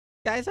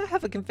Guys, I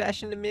have a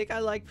confession to make. I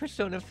like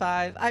Persona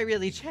 5. I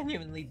really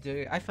genuinely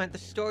do. I find the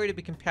story to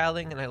be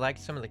compelling and I like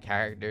some of the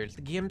characters.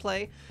 The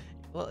gameplay,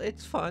 well,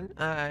 it's fun.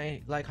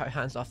 I like how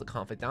hands-off the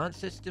confidant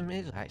system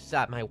is. I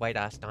sat my white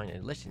ass down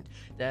and listened.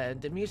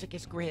 The music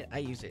is great. I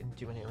use it in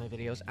too many of my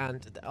videos.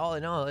 And all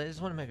in all,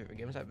 it's one of my favorite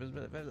games. I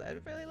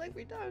really like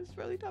me down. It's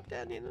really top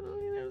 10,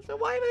 So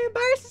why am I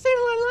embarrassed to say that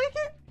I like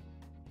it?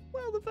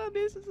 Well, the fan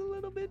base is a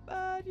little bit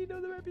bad. You know,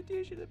 the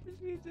reputation that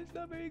precedes it's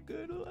not very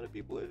good. A lot of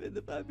people within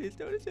the fan base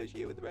don't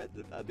associate with the rest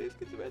of the fan base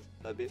because the rest of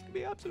the fan base can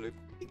be absolute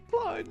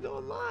clowns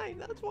online.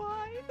 That's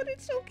why. But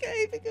it's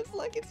okay because,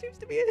 like, it seems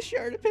to be a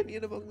shared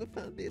opinion among the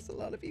fan base. A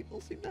lot of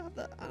people seem to have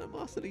that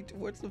animosity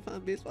towards the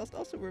fan base whilst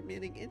also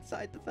remaining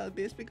inside the fan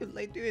base because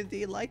they do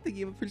indeed like the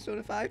game of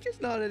Persona 5,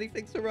 just not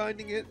anything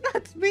surrounding it.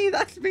 That's me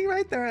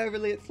right there. I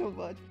relate so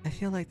much. I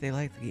feel like they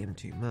like the game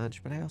too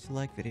much, but I also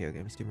like video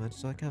games too much,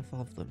 so I can't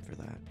fault them for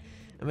that.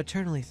 I'm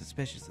eternally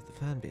suspicious of the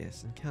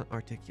fanbase and can't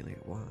articulate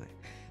why.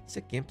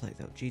 Sick gameplay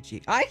though,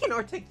 GG. I can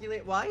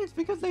articulate why, it's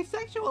because they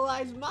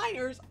sexualize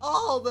minors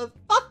all the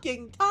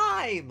fucking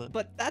time!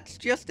 But that's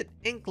just an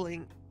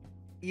inkling.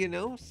 You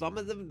know, some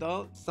of them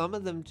don't. Some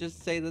of them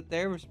just say that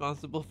they're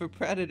responsible for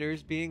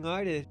predators being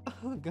artists.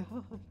 Oh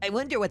god. I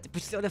wonder what the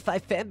Persona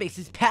 5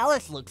 fanbase's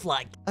palace looks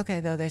like. Okay,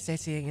 though, they say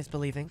seeing is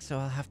believing, so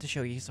I'll have to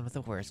show you some of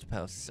the worst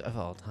posts of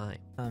all time.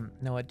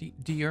 Noah,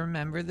 do you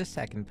remember the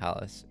second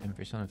palace in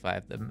Persona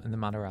 5, the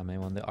Madarame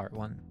one, the art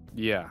one?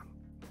 Yeah.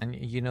 And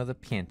you know the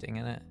painting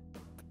in it?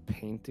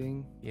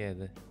 Painting? Yeah,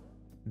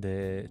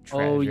 the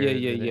treasure. Oh, yeah, that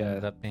yeah.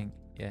 ended up being,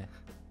 yeah.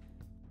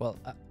 Well,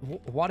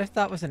 what if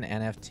that was an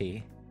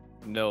NFT?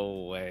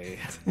 No way.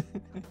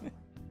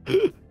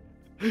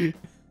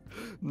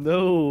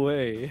 No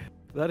way.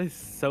 That is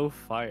so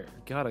fire.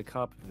 Got a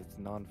copy if it's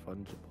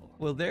non-fungible.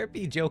 Will there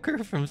be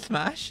Joker from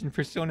Smash and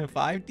Persona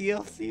 5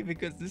 DLC?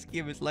 Because this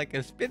game is like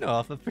a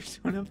spin-off of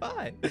Persona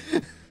 5.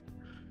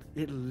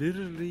 It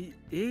literally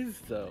is,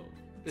 though,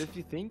 if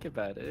you think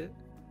about it.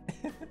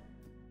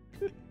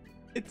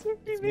 It's a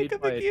remake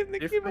of a game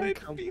that came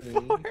out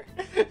before.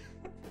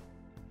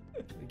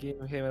 The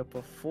game came out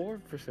before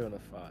Persona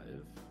 5.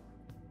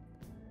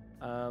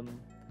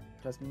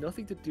 It has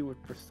nothing to do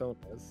with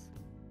personas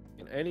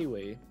in any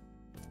way,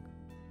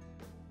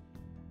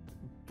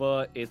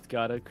 but it's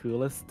got a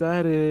cool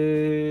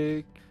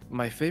aesthetic.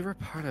 My favorite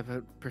part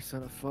about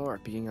Persona 4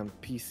 being on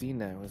PC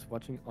now is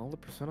watching all the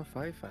Persona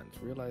 5 fans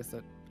realize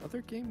that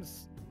other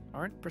games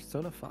aren't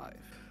Persona 5.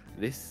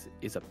 This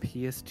is a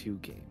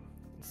PS2 game.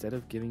 Instead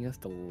of giving us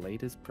the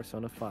latest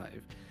Persona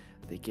 5,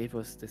 they gave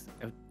us this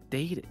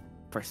outdated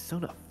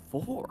Persona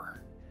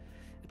 4.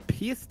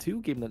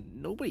 PS2 game that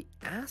nobody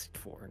asked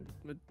for,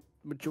 and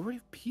majority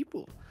of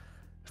people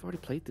have already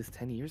played this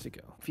 10 years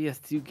ago.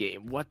 PS2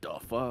 game, what the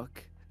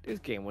fuck? This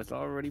game was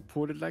already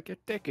ported like a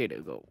decade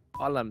ago.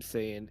 All I'm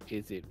saying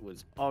is it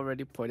was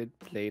already ported,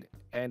 played,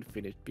 and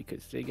finished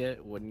because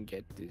Sega wouldn't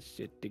get this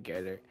shit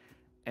together,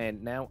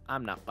 and now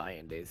I'm not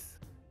buying this.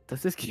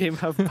 Does this game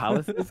have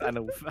palaces and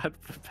a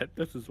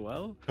petness as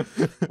well?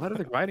 What are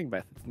the grinding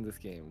methods in this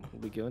game? Will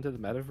we go into the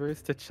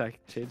metaverse to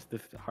change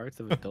the hearts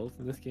of adults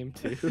in this game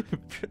too?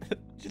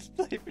 Just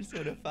play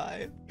Persona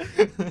 5. I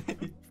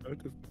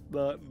does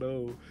not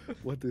know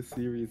what this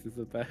series is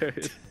about.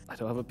 I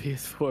don't have a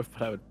PS4,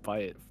 but I would buy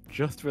it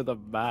just for the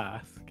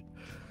mask.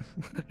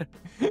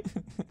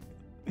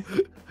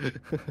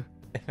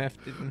 MF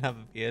didn't have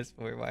a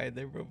PS4, why did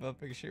they profile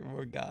picture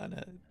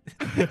Morgana?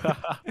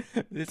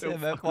 This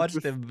MF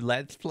watched a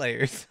Let's Play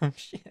or some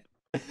shit.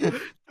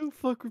 Don't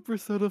fuck with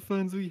Persona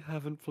fans, we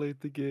haven't played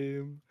the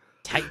game.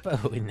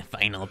 Typo in the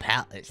final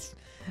palace.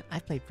 I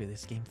played through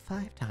this game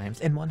 5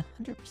 times and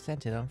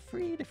 100%ed it on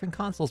 3 different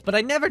consoles, but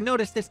I never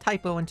noticed this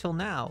typo until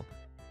now.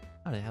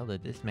 How the hell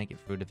did this make it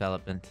through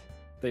development?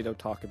 They don't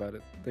talk about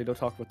it. They don't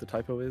talk what the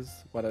typo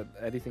is.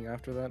 Anything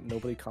after that,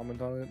 nobody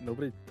commented on it.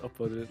 Nobody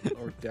uploaded it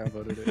or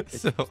downvoted it.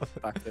 It's So,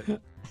 backed it.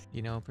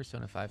 you know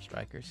Persona 5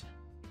 Strikers?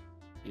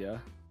 Yeah.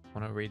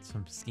 Want to read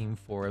some Steam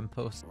forum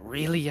posts?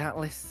 Really,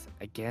 Atlas?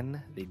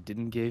 Again, they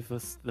didn't give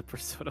us the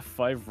Persona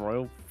 5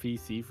 Royal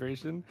PC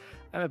version?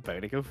 I'm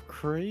about to go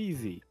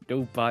crazy.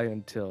 Don't buy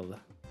until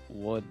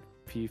one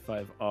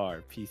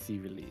P5R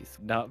PC release,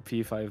 not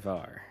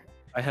P5R.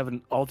 I have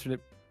an alternate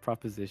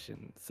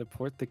proposition.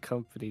 Support the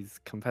company's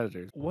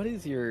competitors. What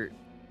is your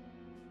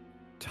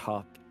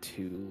top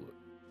 2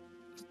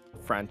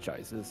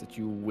 franchises that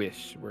you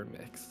wish were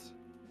mixed?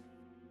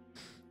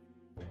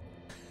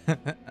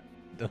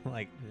 Don't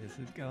like this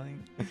is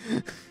going.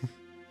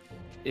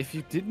 If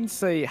you didn't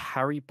say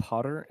Harry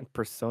Potter and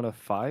Persona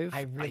 5,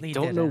 I really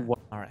don't know didn't. what.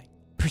 All right.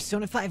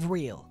 Persona 5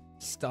 Real,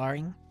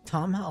 starring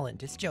Tom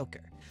Holland as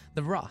Joker,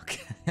 The Rock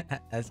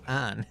as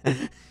Anne,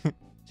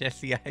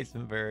 Jesse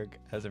Eisenberg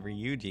as a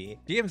Ryuji,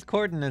 James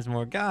Corden as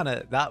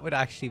Morgana. That would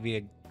actually be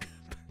a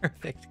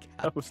perfect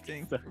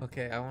casting.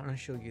 Okay, I want to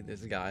show you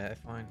this guy I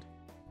find.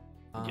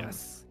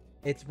 Yes.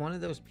 It's one of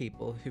those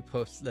people who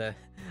posts the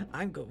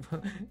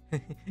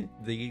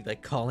the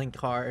like calling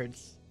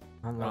cards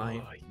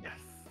online. Oh, yes.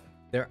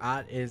 Their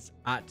at is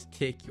at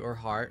take your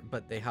heart,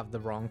 but they have the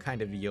wrong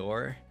kind of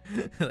your.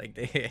 Like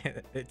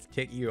it's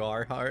take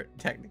your heart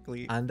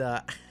technically. And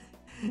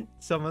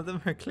some of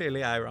them are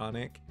clearly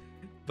ironic,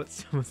 but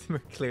some of them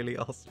are clearly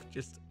also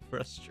just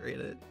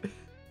frustrated.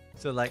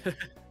 So like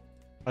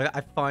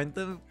I found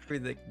them for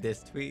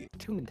this tweet.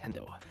 To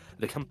Nintendo,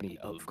 the company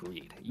of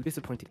greed, you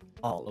disappointed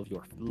all of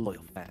your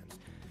loyal fans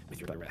with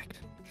your direct.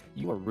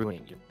 You are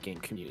ruining your game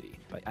community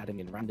by adding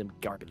in random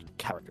garbage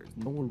characters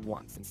no one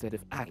wants instead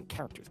of adding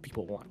characters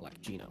people want, like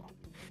Gino.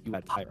 You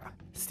add Pyra,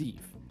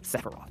 Steve,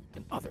 Sephiroth,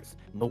 and others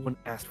no one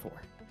asked for.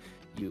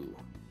 You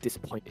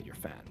disappointed your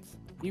fans.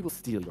 We will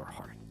steal your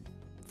heart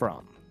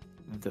from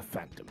the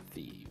Phantom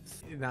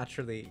Thieves.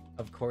 Naturally,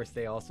 of course,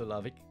 they also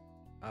love it.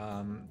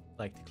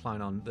 Like to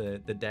clown on the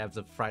devs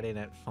of Friday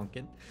Night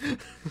Funkin'.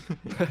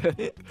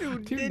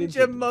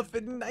 Ninja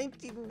Muffin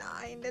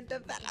 99, the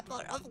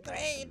developer of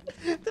Grade.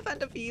 The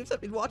Phantom Thieves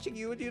have been watching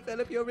you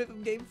develop your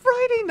rhythm game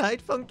Friday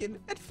Night Funkin'.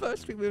 At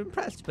first we were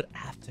impressed, but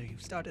after you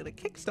started a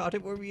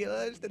Kickstarter, we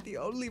realized that the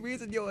only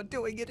reason you're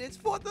doing it is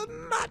for the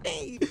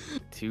money.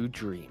 To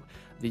Dream,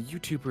 the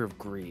YouTuber of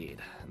greed,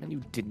 and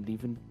you didn't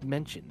even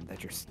mention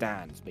that your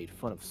stands made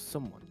fun of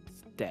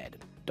someone's dead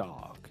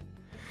dog.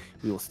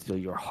 We will steal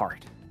your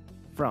heart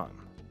from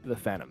the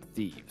Phantom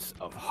Thieves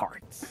of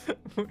Hearts.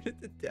 Where did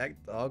the dead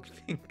dog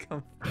thing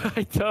come from?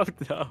 I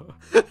don't know.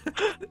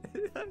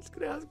 I was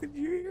gonna ask, did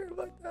you hear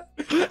about that?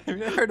 I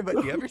mean, I heard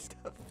about the other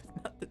stuff,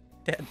 but not the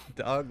dead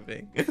dog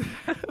thing.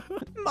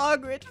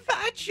 Margaret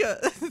Thatcher,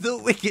 the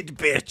wicked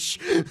bitch.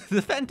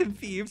 The Phantom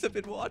Thieves have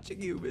been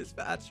watching you, Miss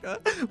Thatcher.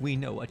 We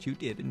know what you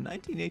did in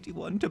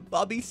 1981 to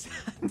Bobby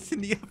Sands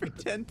and the other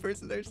 10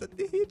 prisoners at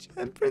the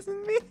HM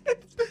prison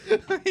meetings.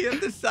 We have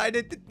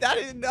decided that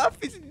enough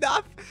is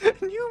enough,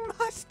 and you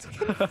must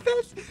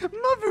confess,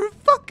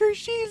 motherfucker,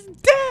 she's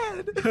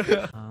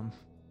dead.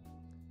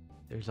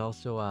 There's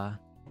also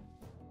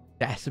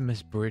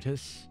Decimus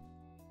Brutus,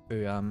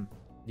 who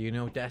do you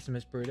know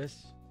Decimus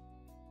Brutus?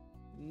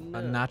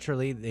 No.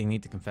 Naturally, they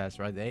need to confess,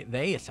 right?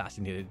 They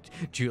assassinated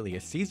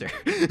Julius Caesar.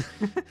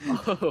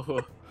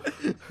 Oh.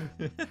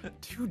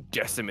 To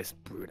Decimus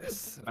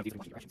Brutus.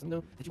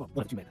 No, that you are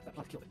one of two men that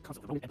plot to kill the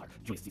consul of the Roman Empire,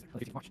 Julius Caesar, on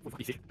the 15th March,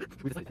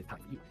 446. We decided it's time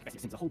for you, as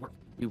you've seen the whole world.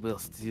 We will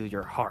steal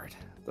your heart,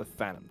 the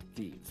Phantom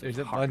Thieves. There's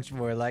a bunch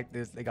more like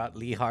this. They got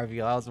Lee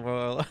Harvey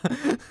Oswald.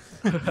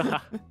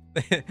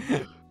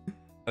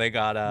 They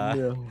got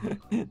No.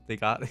 they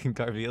got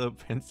Gavrilo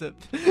Princip,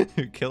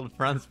 who killed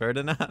Franz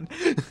Ferdinand.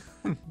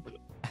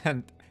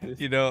 And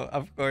you know,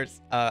 of course,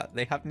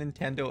 they have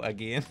Nintendo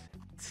again.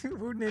 To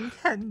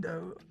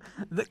Nintendo,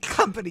 the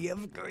company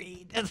of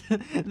greed.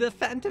 The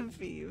Phantom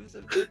Thieves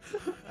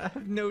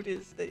have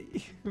noticed that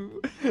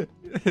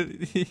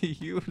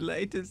you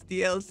latest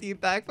DLC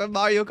pack for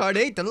Mario Kart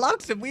 8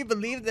 Deluxe, and we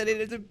believe that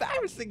it is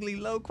embarrassingly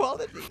low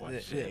quality.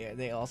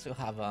 They also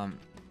have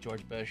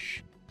George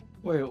Bush.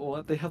 Wait,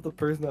 what? They have the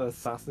person that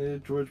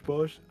assassinated George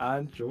Bush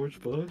and George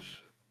Bush?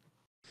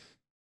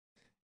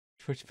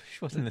 George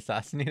Bush wasn't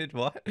assassinated,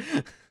 what?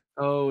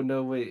 Oh,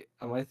 no, wait.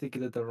 Am I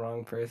thinking of the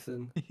wrong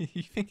person?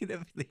 You thinking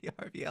of Lee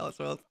Harvey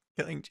Oswald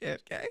killing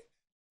JFK?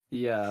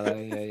 Yeah.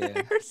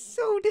 They're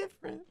so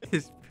different.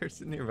 This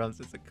person who runs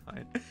this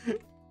account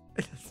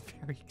is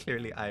very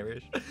clearly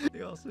Irish.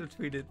 They also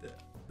tweeted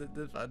that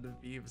the Phantom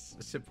Thieves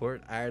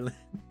support Ireland.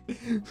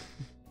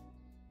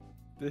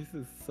 This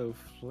is so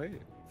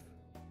flamed.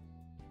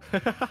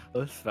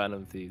 Those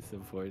Phantom Thieves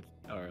support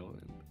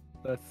Ireland.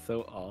 That's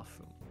so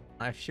awesome.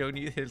 I've shown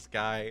you this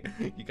guy.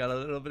 You got a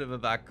little bit of a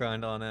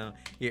background on him.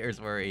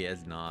 Here's where he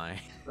is now.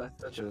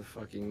 That's such a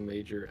fucking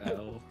major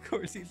L. Of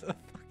course, he's a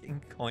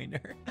fucking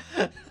coiner.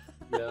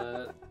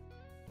 Yeah.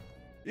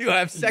 You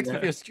have sex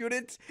with your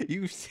students?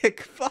 You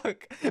sick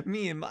fuck.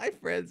 Me and my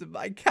friends and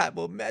my cat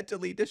will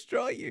mentally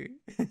destroy you.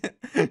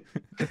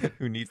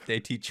 Who needs they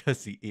teach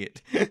us to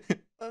eat?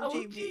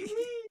 OGB.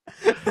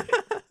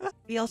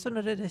 We also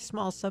noted a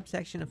small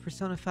subsection of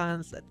Persona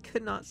fans that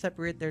could not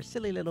separate their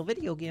silly little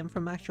video game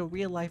from actual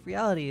real-life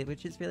reality,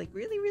 which is really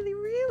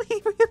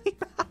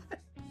bad.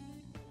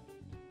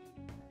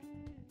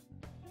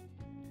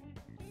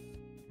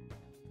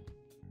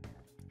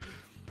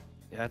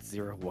 That's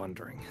Zero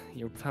wondering.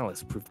 Your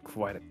palace proved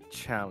quite a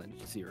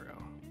challenge, Zero.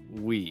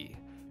 We,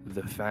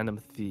 the Phantom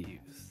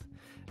Thieves,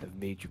 have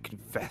made you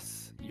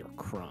confess your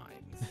crimes.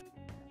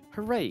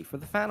 Hooray for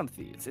the Phantom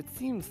Thieves. It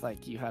seems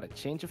like you had a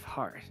change of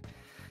heart.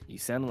 You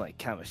sound like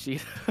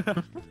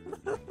Kamoshida.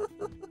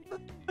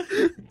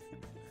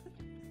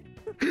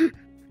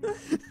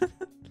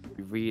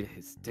 We read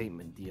his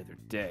statement the other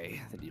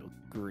day that you'll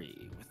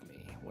agree with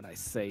me when I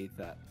say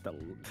that the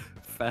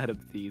Phantom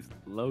Thieves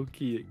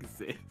low-key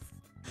exist.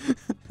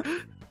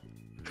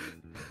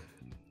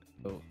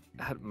 Oh,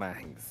 at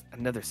Mangs,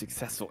 another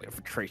successful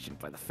infiltration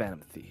by the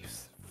Phantom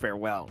Thieves.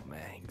 Farewell,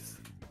 Mangs.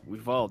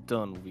 We've all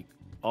done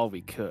all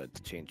we could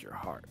to change your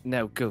heart.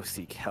 Now go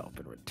seek help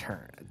and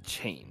return a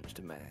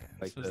changed man.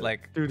 This was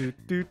like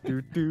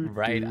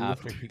right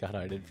after he got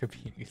outed for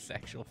being a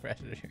sexual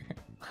predator.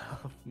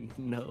 Oh,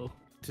 no.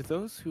 To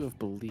those who have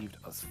believed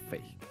us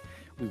fake,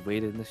 We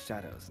waited in the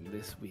shadows, and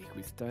this week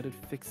we started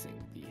fixing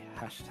the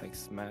hashtag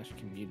Smash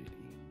community.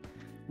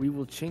 We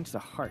will change the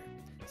heart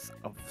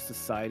of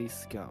society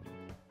scum.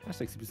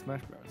 Hashtag Super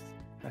Smash Bros.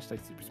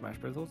 Hashtag Super Smash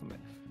Bros. Ultimate.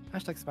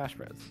 Hashtag Smash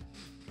Bros.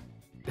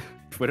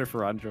 Twitter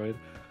for Android.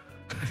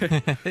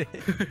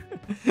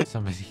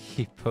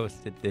 Somebody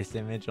posted this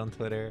image on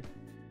Twitter.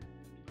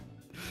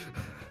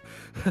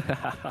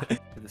 To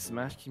the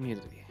Smash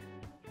community,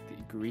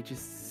 the egregious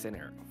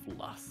sinner of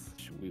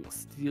lust, we will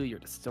steal your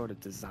distorted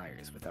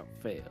desires without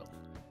fail.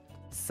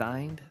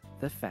 Signed,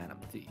 the Phantom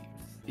Thieves.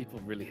 People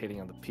really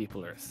hating on the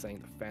people who are saying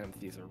the Phantom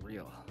Thieves are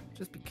real,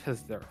 just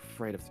because they're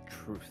afraid of the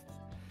truth.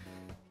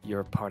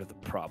 You're a part of the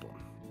problem.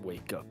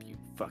 Wake up, you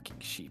fucking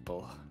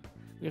sheeple.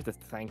 We have to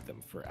thank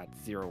them for at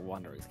Zero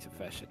Wandering's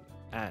confession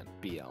and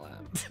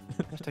BLM.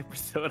 Hashtag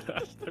Persona,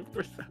 hashtag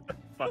Persona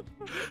 5,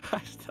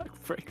 hashtag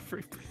break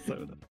free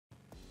Persona.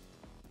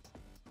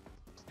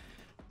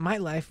 My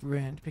life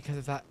ruined because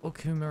of that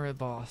Okumura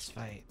boss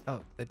fight.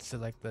 Oh, it's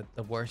like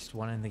the worst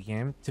one in the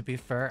game. To be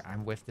fair,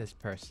 I'm with this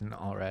person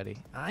already.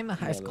 I'm a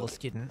high school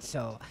student,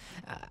 so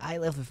I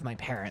live with my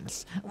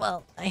parents.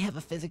 Well, I have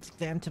a physics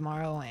exam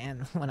tomorrow,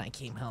 and when I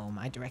came home,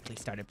 I directly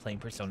started playing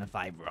Persona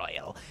 5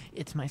 Royal.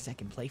 It's my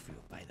second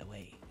playthrough, by the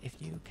way,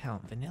 if you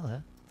count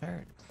vanilla,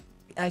 third.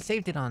 I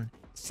saved it on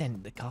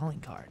send the calling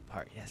card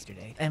part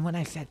yesterday, and when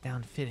I sat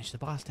down to finish the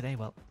boss today,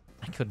 well,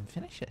 I couldn't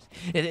finish it.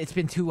 It's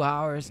been 2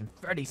 hours and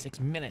 36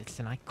 minutes,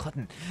 and I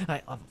couldn't.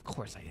 Of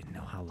course, I didn't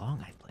know how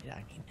long I played.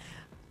 I mean,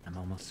 I'm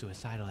almost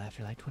suicidal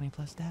after like 20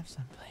 plus deaths.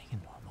 I'm playing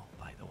in normal,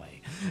 by the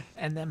way.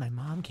 And then my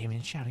mom came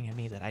in shouting at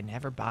me that I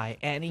never buy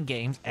any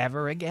games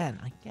ever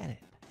again. I get it.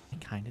 I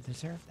kind of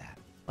deserve that.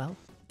 Well,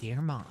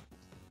 dear mom,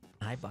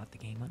 I bought the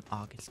game on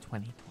August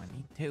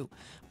 2022,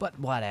 but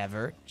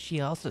whatever.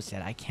 She also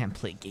said I can't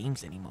play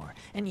games anymore.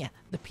 And yeah,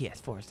 the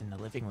PS4 is in the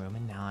living room,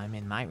 and now I'm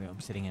in my room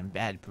sitting in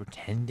bed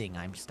pretending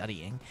I'm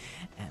studying.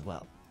 And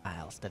well,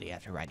 I'll study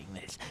after writing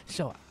this.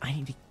 So I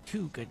need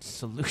 2 good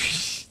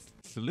solutions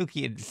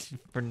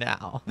for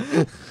now.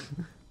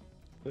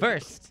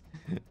 First,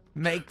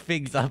 make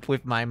things up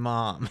with my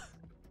mom.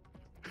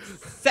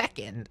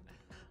 Second,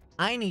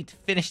 I need to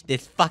finish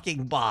this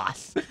fucking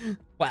boss.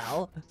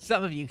 Well,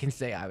 some of you can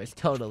say I was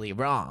totally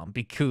wrong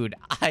because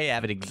I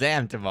have an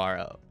exam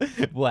tomorrow.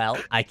 Well,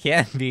 I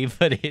can be,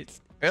 but it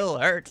still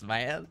hurts,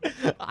 man.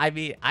 I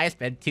mean, I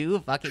spent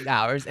 2 fucking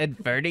hours and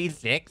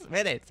 36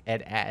 minutes,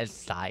 and as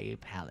Sai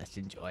Palace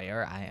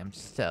enjoyer, I am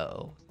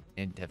so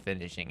into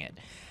finishing it.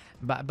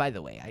 By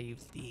the way, I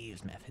used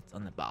these methods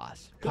on the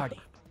boss.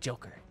 Party,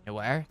 Joker,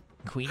 Noir,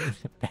 Queen,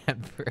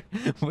 Pamper,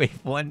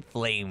 Wave 1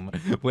 Flame,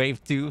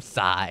 Wave 2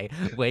 Psy,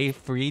 Wave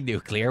 3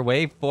 Nuclear,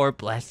 Wave 4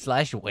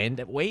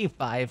 Bless/Wind, Wave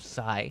 5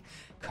 Psy,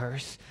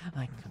 Curse.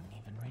 I couldn't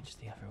even reach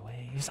the other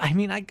waves. I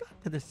mean, I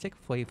got to the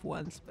 6th wave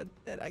once, but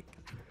then I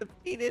got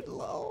defeated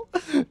low.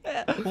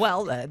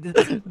 Well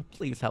then,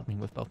 please help me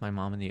with both my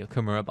mom and the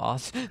Okumura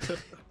boss.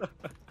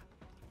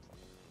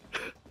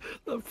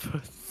 That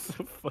was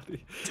so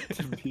funny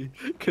to me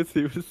because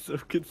he was so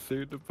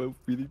concerned about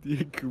beating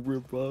the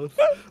Akuma boss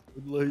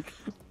and like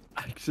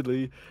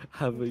actually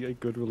having a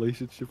good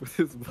relationship with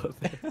his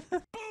mother.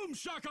 Boom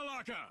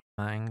shakalaka!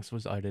 Mangs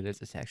was outed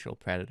as a sexual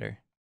predator.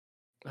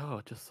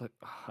 Oh, just like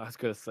I was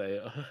gonna say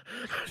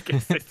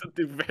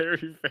something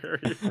very,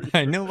 very.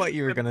 I know what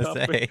you were gonna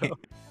say. topical.